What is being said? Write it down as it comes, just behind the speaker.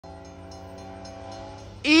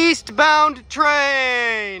Eastbound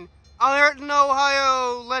train! Ironton,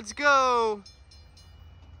 Ohio, let's go!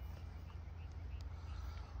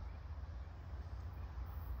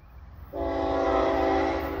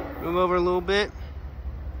 Move over a little bit.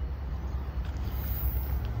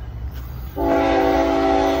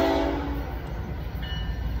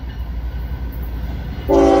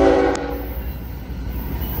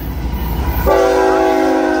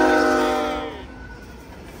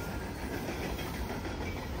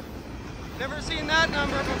 Never seen that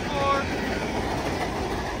number before.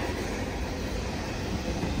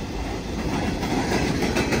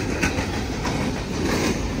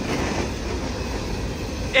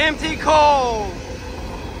 Empty coal.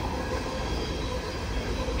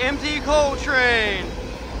 Empty coal train.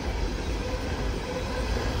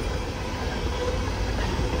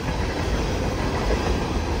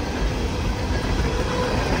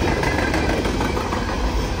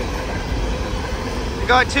 We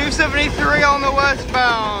got 273 on the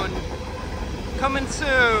westbound. Coming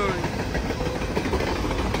soon.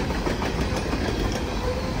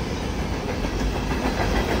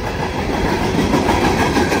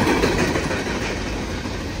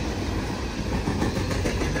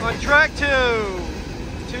 On track 2.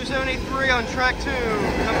 273 on track 2.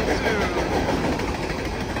 Coming soon.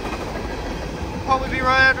 Probably be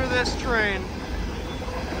right after this train.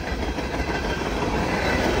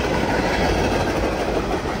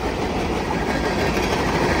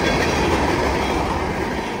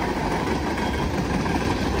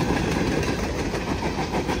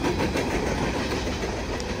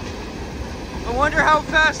 I wonder how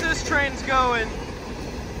fast this train's going.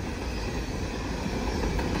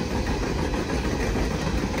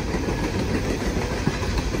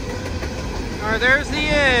 Alright, there's the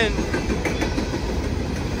end.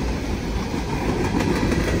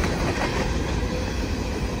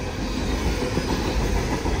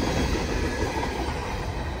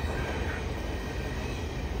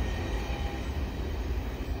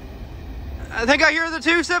 I think I hear the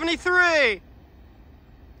 273.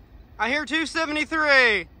 I hear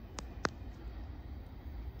 273.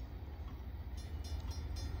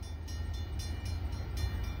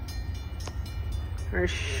 It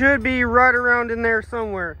should be right around in there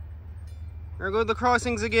somewhere. There go the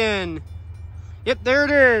crossings again. Yep, there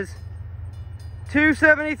it is.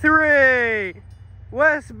 273.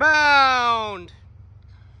 Westbound.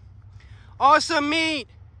 Awesome meat.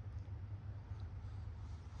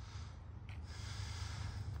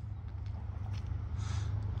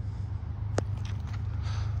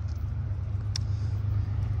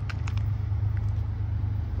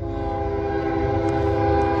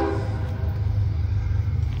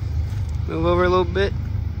 Move over a little bit.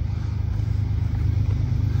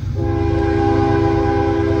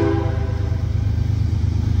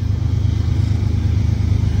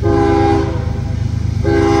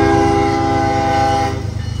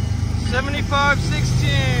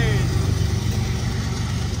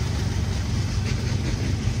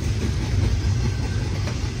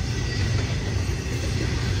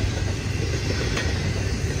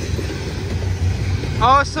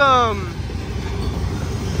 Awesome.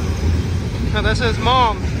 Oh, that says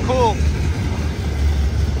mom. Cool.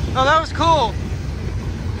 Oh, that was cool.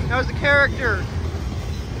 That was the character.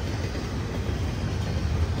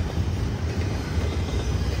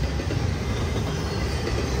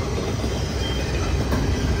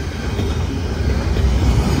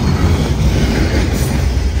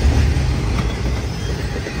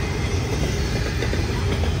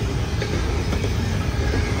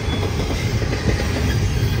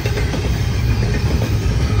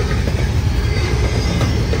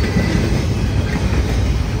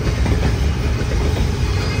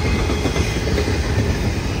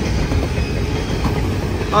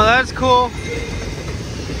 Oh, that's cool.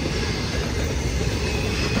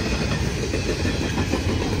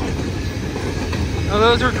 Oh,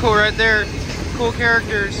 those are cool right there. Cool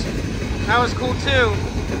characters. That was cool too.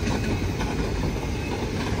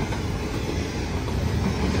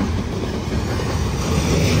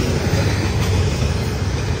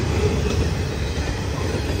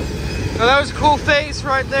 Oh, that was a cool face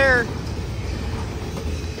right there.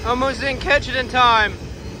 Almost didn't catch it in time.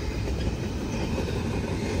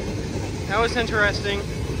 That was interesting.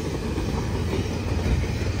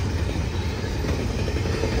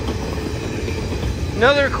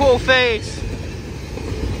 Another cool face.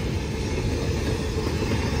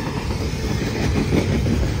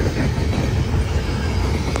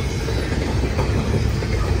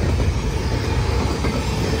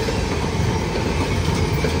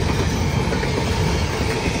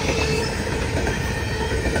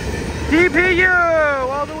 DPU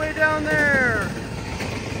all the way down there.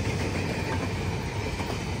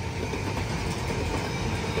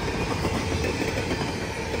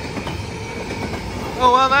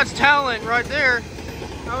 that's talent right there.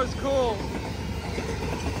 That was cool.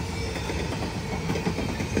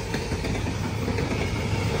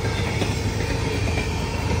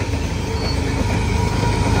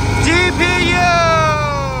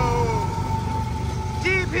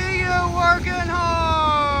 DPU working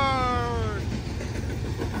hard.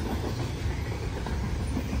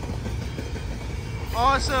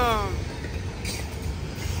 Awesome.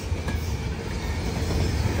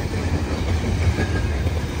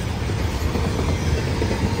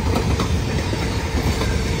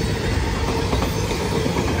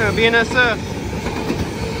 BNSF.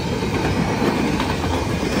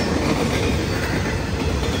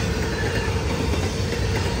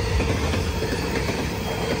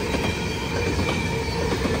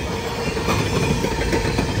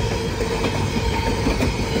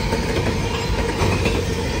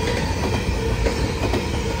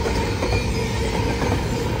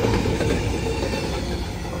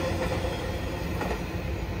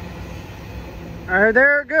 Alright,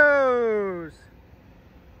 there it goes.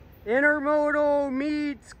 Intermodal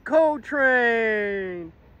meets coal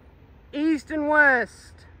train. East and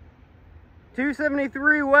west.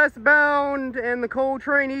 273 westbound and the coal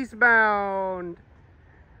train eastbound.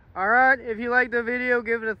 Alright, if you like the video,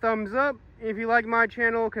 give it a thumbs up. If you like my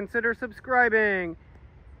channel, consider subscribing.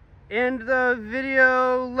 End the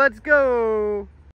video. Let's go.